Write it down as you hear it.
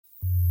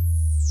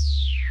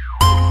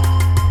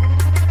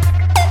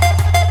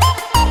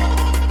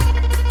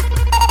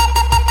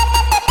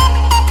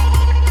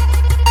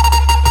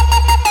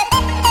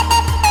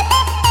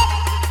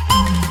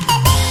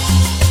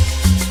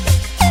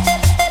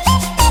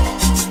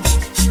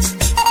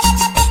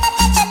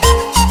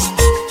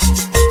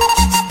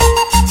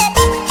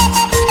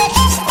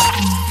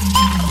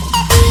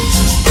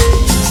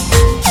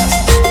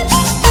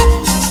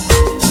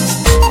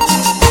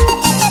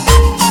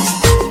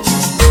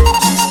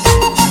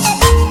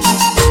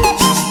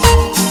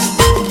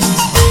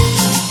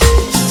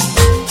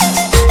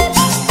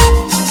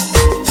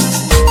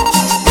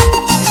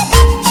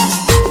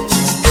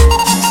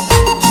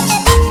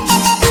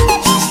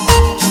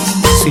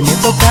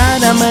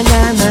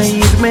mañana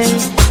irme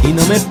y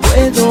no me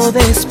puedo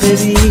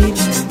despedir.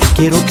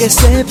 Quiero que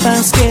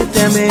sepas que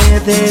te amé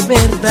de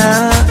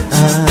verdad,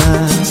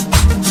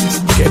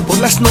 que por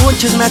las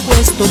noches me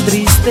acuesto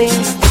triste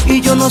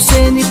y yo no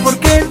sé ni por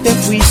qué te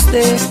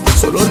fuiste.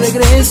 Solo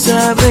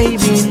regresa,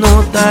 baby,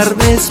 no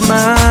tardes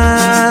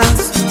más,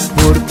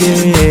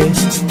 porque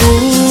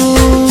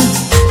tú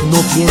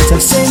no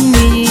piensas en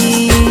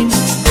mí.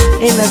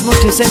 En las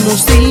noches, en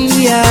los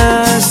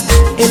días,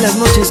 en las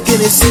noches que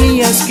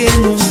decías que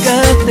nunca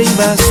te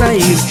ibas a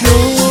ir,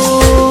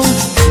 yo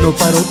no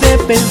paro de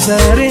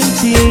pensar en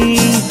ti.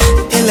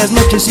 En las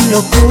noches sin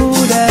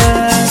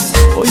locuras,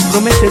 hoy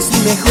prometes y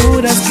me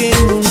juras que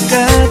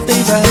nunca te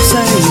ibas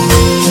a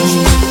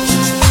ir.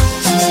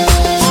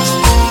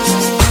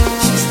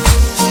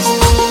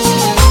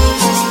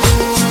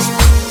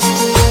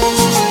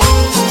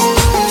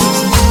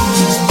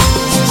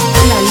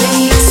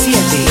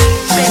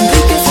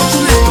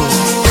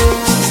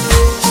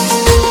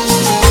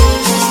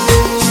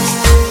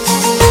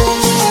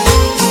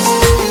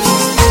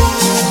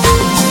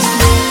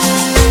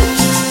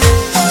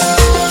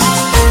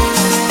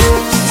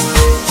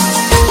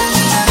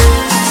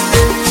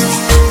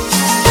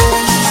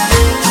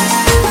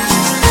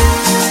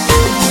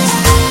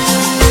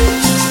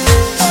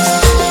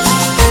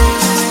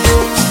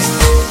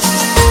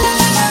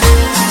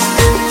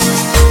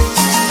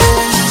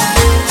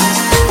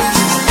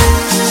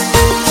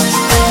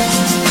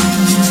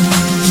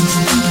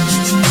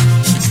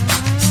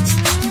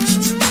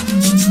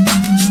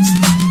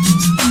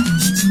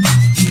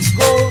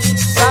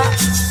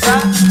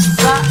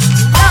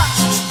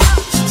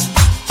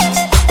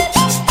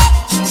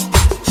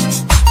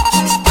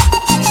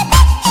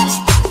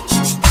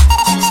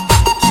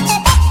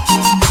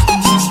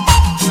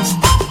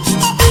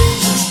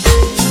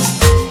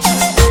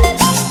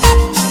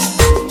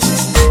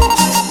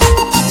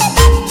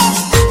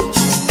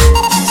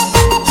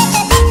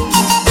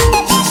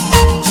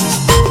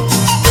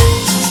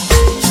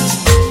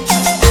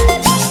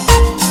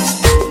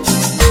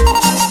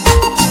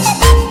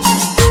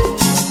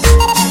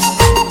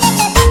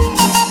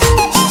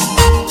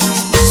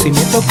 Si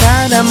me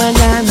tocara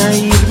mañana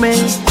irme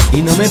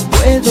y no me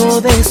puedo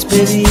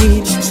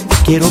despedir,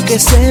 quiero que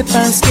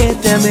sepas que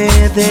te amé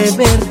de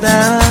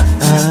verdad,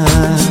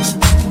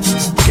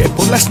 que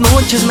por las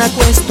noches me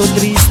acuesto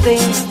triste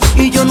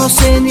y yo no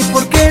sé ni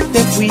por qué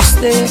te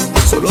fuiste.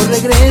 Solo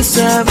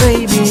regresa,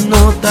 baby,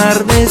 no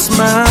tardes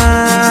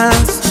más,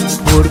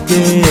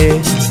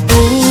 porque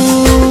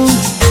tú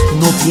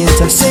no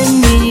piensas en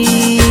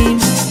mí.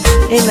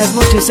 En las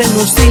noches, en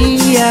los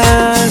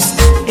días,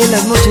 en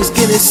las noches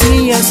que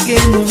decías que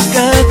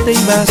nunca te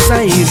ibas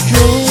a ir,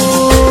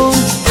 yo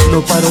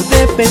no paro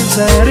de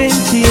pensar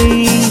en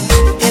ti.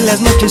 En las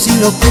noches sin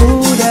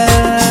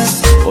locuras,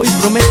 hoy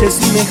prometes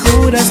y me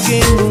juras que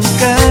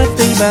nunca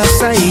te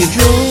ibas a ir,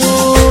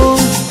 yo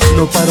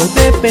no paro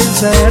de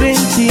pensar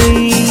en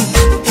ti.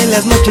 En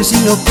las noches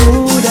sin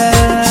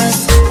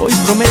locuras, hoy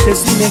prometes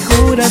y me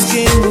juras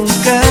que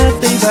nunca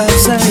te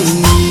ibas a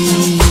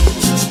ir.